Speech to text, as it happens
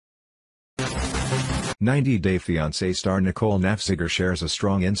90-Day Fiancé star Nicole Nafziger shares a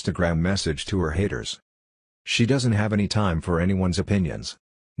strong Instagram message to her haters. She doesn't have any time for anyone's opinions.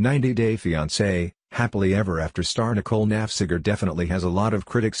 90-Day Fiancé, happily ever after star Nicole Nafziger definitely has a lot of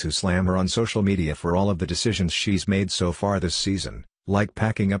critics who slam her on social media for all of the decisions she's made so far this season, like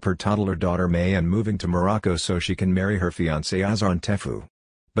packing up her toddler daughter May and moving to Morocco so she can marry her fiancé Azan Tefu.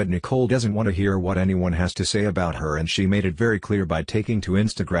 But Nicole doesn't want to hear what anyone has to say about her, and she made it very clear by taking to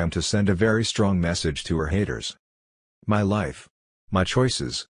Instagram to send a very strong message to her haters. "My life. My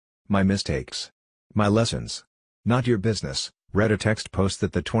choices. My mistakes. My lessons. Not your business," read a text post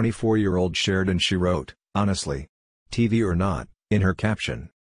that the 24-year-old shared, and she wrote, "Honestly. TV or not," in her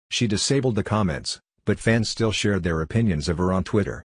caption. She disabled the comments, but fans still shared their opinions of her on Twitter.